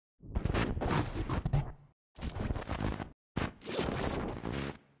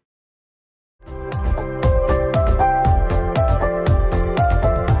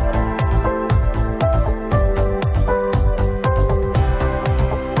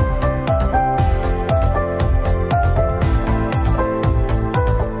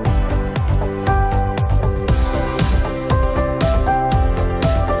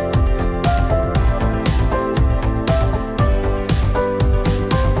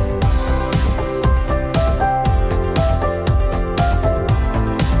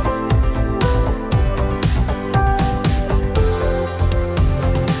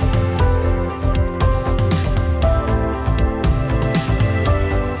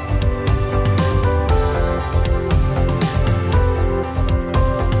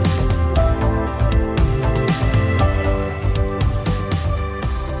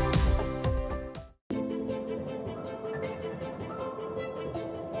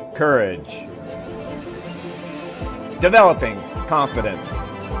courage. Developing confidence.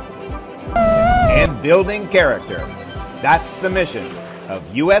 And building character. That's the mission of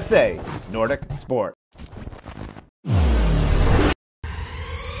USA Nordic Sport.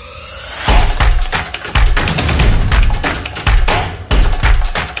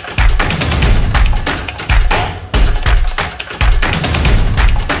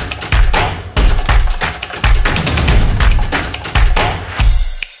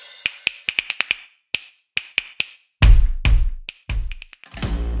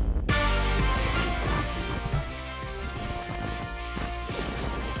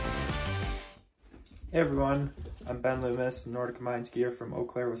 Hey everyone, I'm Ben Loomis, Nordic Combined skier from Eau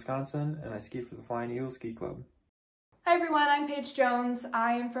Claire, Wisconsin, and I ski for the Flying Eagle Ski Club. Hi everyone, I'm Paige Jones.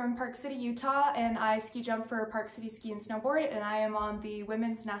 I am from Park City, Utah, and I ski jump for Park City Ski and Snowboard, and I am on the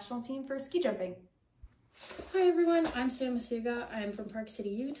women's national team for ski jumping. Hi everyone, I'm Sam Masuga. I'm from Park City,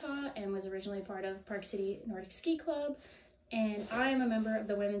 Utah, and was originally part of Park City Nordic Ski Club, and I am a member of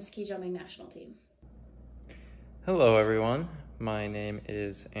the women's ski jumping national team. Hello everyone, my name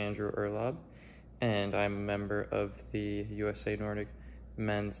is Andrew Erlob, and I'm a member of the USA Nordic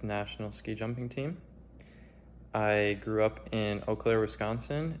men's national ski jumping team. I grew up in Eau Claire,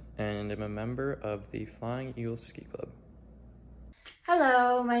 Wisconsin, and am a member of the Flying Eagle Ski Club.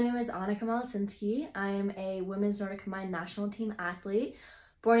 Hello, my name is Annika Malasinski. I am a women's Nordic Combined national team athlete,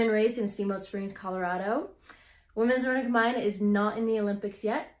 born and raised in Steamboat Springs, Colorado. Women's Nordic Combined is not in the Olympics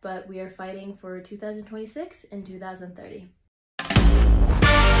yet, but we are fighting for 2026 and 2030.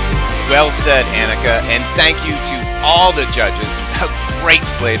 Well said, Annika, and thank you to all the judges, a great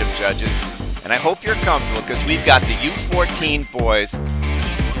slate of judges. And I hope you're comfortable because we've got the U14 Boys,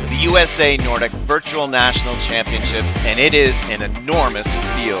 the USA Nordic Virtual National Championships, and it is an enormous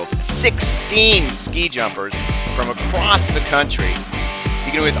field. 16 ski jumpers from across the country.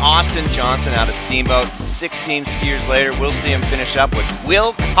 Beginning with Austin Johnson out of Steamboat. 16 skiers later, we'll see him finish up with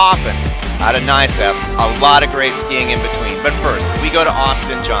Will Coffin out of NICEP. A lot of great skiing in between. But first, we go to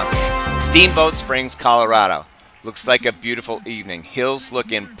Austin Johnson. Steamboat Springs, Colorado. Looks like a beautiful evening. Hills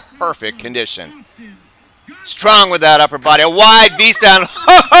look in perfect condition. Strong with that upper body. A wide V-stand.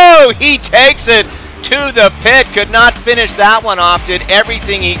 Ho-ho! He takes it to the pit. Could not finish that one off. Did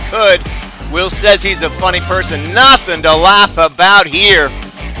everything he could. Will says he's a funny person. Nothing to laugh about here.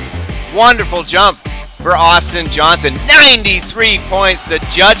 Wonderful jump for Austin Johnson. 93 points. The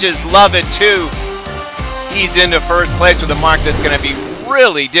judges love it too. He's into first place with a mark that's going to be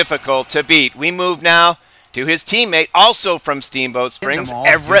really difficult to beat. We move now to his teammate, also from Steamboat Springs,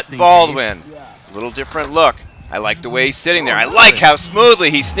 Everett Baldwin. A little different look. I like the way he's sitting there. I like how smoothly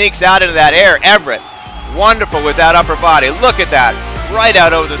he sneaks out into that air. Everett, wonderful with that upper body. Look at that. Right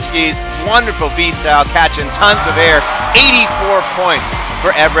out over the skis. Wonderful V-style, catching tons of air. 84 points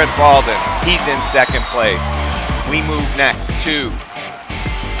for Everett Baldwin. He's in second place. We move next to,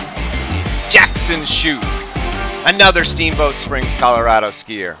 let's see, Jackson Shute. Another Steamboat Springs, Colorado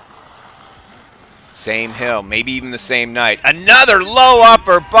skier. Same hill, maybe even the same night. Another low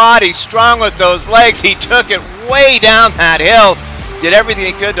upper body, strong with those legs. He took it way down that hill. Did everything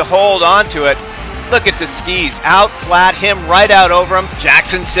he could to hold on to it. Look at the skis, out flat, him right out over him.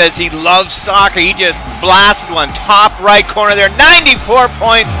 Jackson says he loves soccer. He just blasted one, top right corner there. 94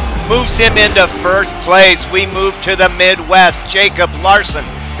 points, moves him into first place. We move to the Midwest, Jacob Larson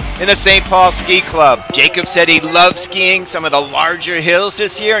in the St. Paul Ski Club. Jacob said he loved skiing some of the larger hills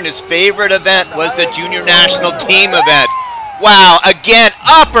this year, and his favorite event was the Junior National Team event. Wow, again,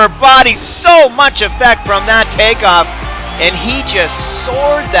 upper body, so much effect from that takeoff, and he just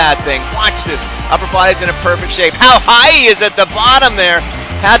soared that thing. Watch this, upper body's in a perfect shape. How high he is at the bottom there.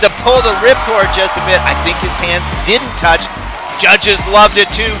 Had to pull the ripcord just a bit. I think his hands didn't touch. Judges loved it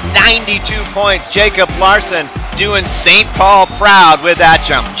too, 92 points. Jacob Larson doing St. Paul proud with that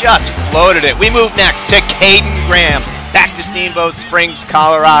jump. Just floated it. We move next to Caden Graham, back to Steamboat Springs,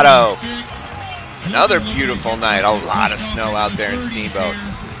 Colorado. Another beautiful night. A lot of snow out there in Steamboat.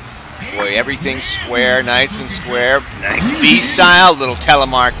 Boy, everything's square, nice and square. Nice V-style, little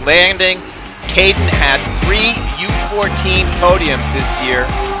telemark landing. Caden had 3 U14 podiums this year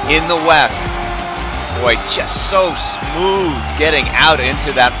in the West. Boy, just so smooth getting out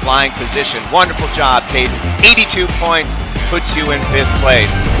into that flying position. Wonderful job, Caden. 82 points puts you in 5th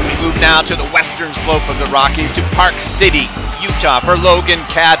place. We move now to the western slope of the Rockies to Park City, Utah for Logan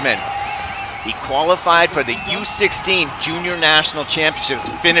Cadman. He qualified for the U16 Junior National Championships,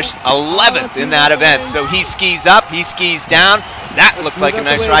 finished 11th in that event. So he skis up, he skis down. That looked like a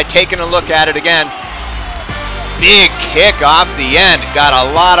nice ride. Taking a look at it again. Big kick off the end. Got a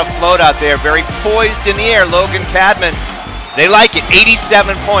lot of float out there. Very poised in the air. Logan Cadman They like it,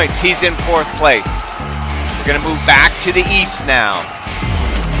 87 points. He's in 4th place. We're going to move back to the east now.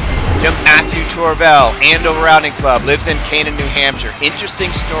 To Matthew Torvell, Andover Outing Club, lives in Canaan, New Hampshire.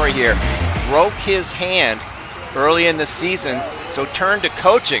 Interesting story here. Broke his hand early in the season, so turned to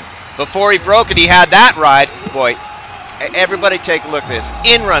coaching. Before he broke it, he had that ride. Boy, everybody take a look at this.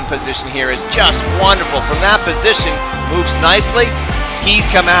 In-run position here is just wonderful. From that position, moves nicely. Skis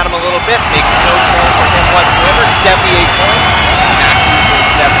come at him a little bit, makes no turn for him whatsoever. 78 points. Matthew's in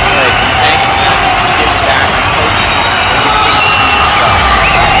 7th place. And thank you, Matthew, for getting back and coaching and getting ski yourself.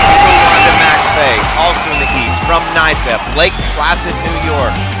 We move on to Max Fay, also in the east, from NICEF, Lake Placid, New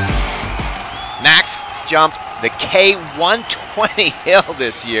York. Max jumped the K120 hill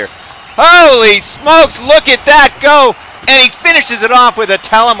this year. Holy smokes, look at that go! And he finishes it off with a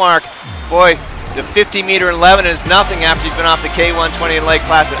telemark. Boy, the 50-meter in Lebanon is nothing after you've been off the K120 in Lake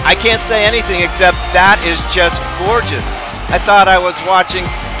Placid. I can't say anything except that is just gorgeous. I thought I was watching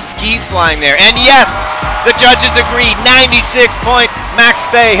ski flying there. And yes, the judges agreed, 96 points. Max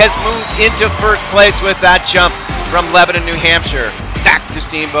Fay has moved into 1st place with that jump from Lebanon, New Hampshire. Back to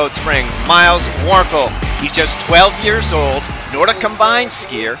Steamboat Springs, Miles Warnkel. He's just 12 years old, Nordic combined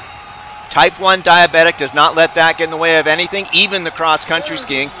skier. Type 1 diabetic, does not let that get in the way of anything, even the cross-country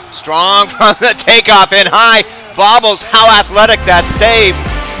skiing. Strong from the takeoff and high. Bobbles, how athletic that save.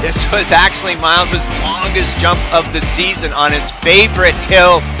 This was actually Miles' longest jump of the season on his favorite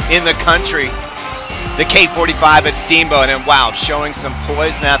hill in the country. The K45 at Steamboat, and wow, showing some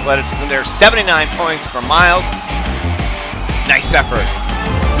poise and athleticism there. 79 points for Miles. Nice effort.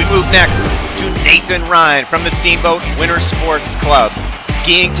 We move next to Nathan Ryan from the Steamboat Winter Sports Club.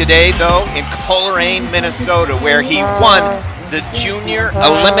 Skiing today, though, in Coleraine, Minnesota, where he won the Junior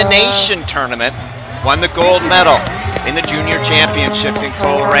Elimination Tournament, won the gold medal in the Junior Championships in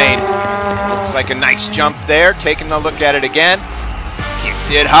Coleraine. Looks like a nice jump there. Taking a look at it again.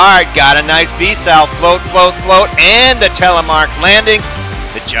 Kicks it hard. Got a nice V-style. Float, float, float, and the telemark landing.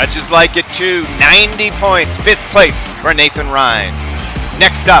 The judges like it too. 90 points. 5th place for Nathan Ryan.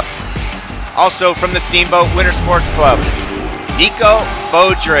 Next up, also from the Steamboat Winter Sports Club, Nico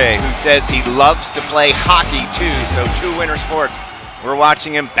Baudre, who says he loves to play hockey too, so 2 winter sports. We're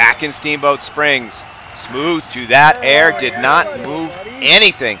watching him back in Steamboat Springs. Smooth to that air, did not move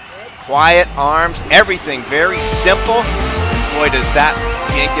anything. Quiet arms, everything very simple. And boy, does that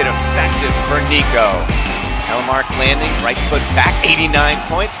make it effective for Nico. Telemark landing, right foot back, 89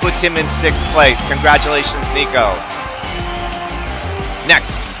 points, puts him in 6th place. Congratulations, Nico.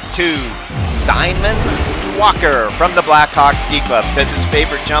 Next to Simon Walker from the Blackhawk Ski Club. Says his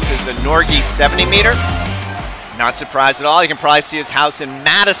favorite jump is the Norgie 70-meter. Not surprised at all. You can probably see his house in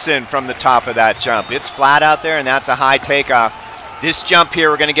Madison from the top of that jump. It's flat out there, and that's a high takeoff. This jump here,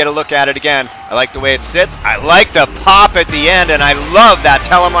 we're going to get a look at it again. I like the way it sits. I like the pop at the end, and I love that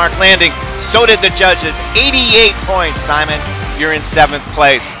telemark landing. So did the judges. 88 points, Simon. You're in 7th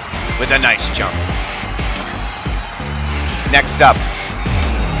place with a nice jump. Next up,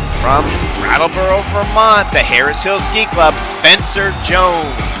 from Brattleboro, Vermont, the Harris Hill Ski Club, Spencer Jones.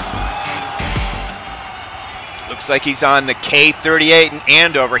 Looks like he's on the K38 in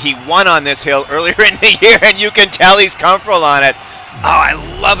Andover. He won on this hill earlier in the year, and you can tell he's comfortable on it. Oh, I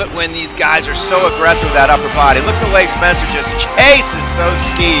love it when these guys are so aggressive with that upper body. Look at the way Spencer just chases those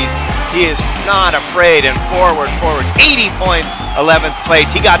skis. He is not afraid, and forward, forward. 80 points, 11th place.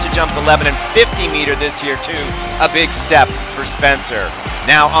 He got to jump the Lebanon 50-meter this year, too. A big step for Spencer.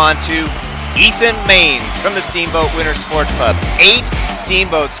 Now on to Ethan Maines from the Steamboat Winter Sports Club. 8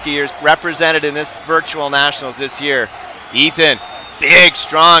 Steamboat skiers represented in this virtual nationals this year. Ethan, big,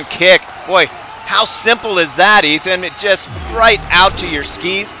 strong kick. Boy, how simple is that, Ethan? It just right out to your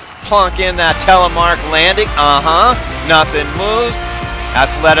skis. Plunk in that telemark landing. Nothing moves.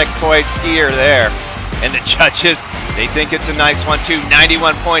 Athletic poise skier there. And the judges, they think it's a nice one too.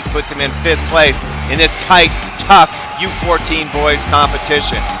 91 points puts him in 5th place in this tight, tough U14 Boys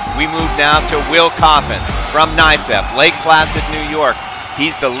competition. We move now to Will Coffin from NICEF, Lake Placid, New York.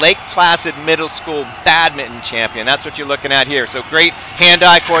 He's the Lake Placid Middle School badminton champion. That's what you're looking at here. So great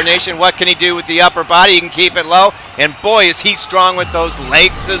hand-eye coordination. What can he do with the upper body? He can keep it low. And boy, is he strong with those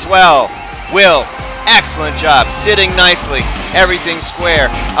legs as well. Will, excellent job. Sitting nicely. Everything square.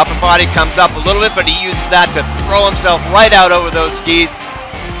 Upper body comes up a little bit, but he uses that to throw himself right out over those skis.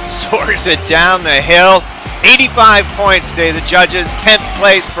 Soars it down the hill. 85 points, say the judges. 10th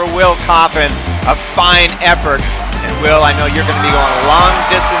place for Will Coffin. A fine effort. And Will, I know you're going to be going long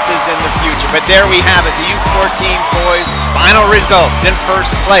distances in the future. But there we have it, the U14 Boys final results. In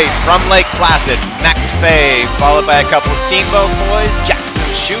 1st place from Lake Placid, Max Fay, followed by a couple of Steamboat Boys, Jackson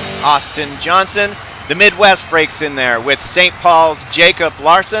Shute, Austin Johnson, The Midwest breaks in there with St. Paul's Jacob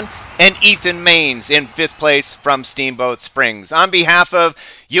Larson and Ethan Maines in 5th place from Steamboat Springs. On behalf of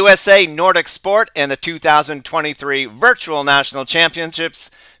USA Nordic Sport and the 2023 Virtual National Championships,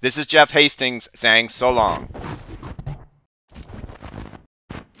 this is Jeff Hastings saying so long.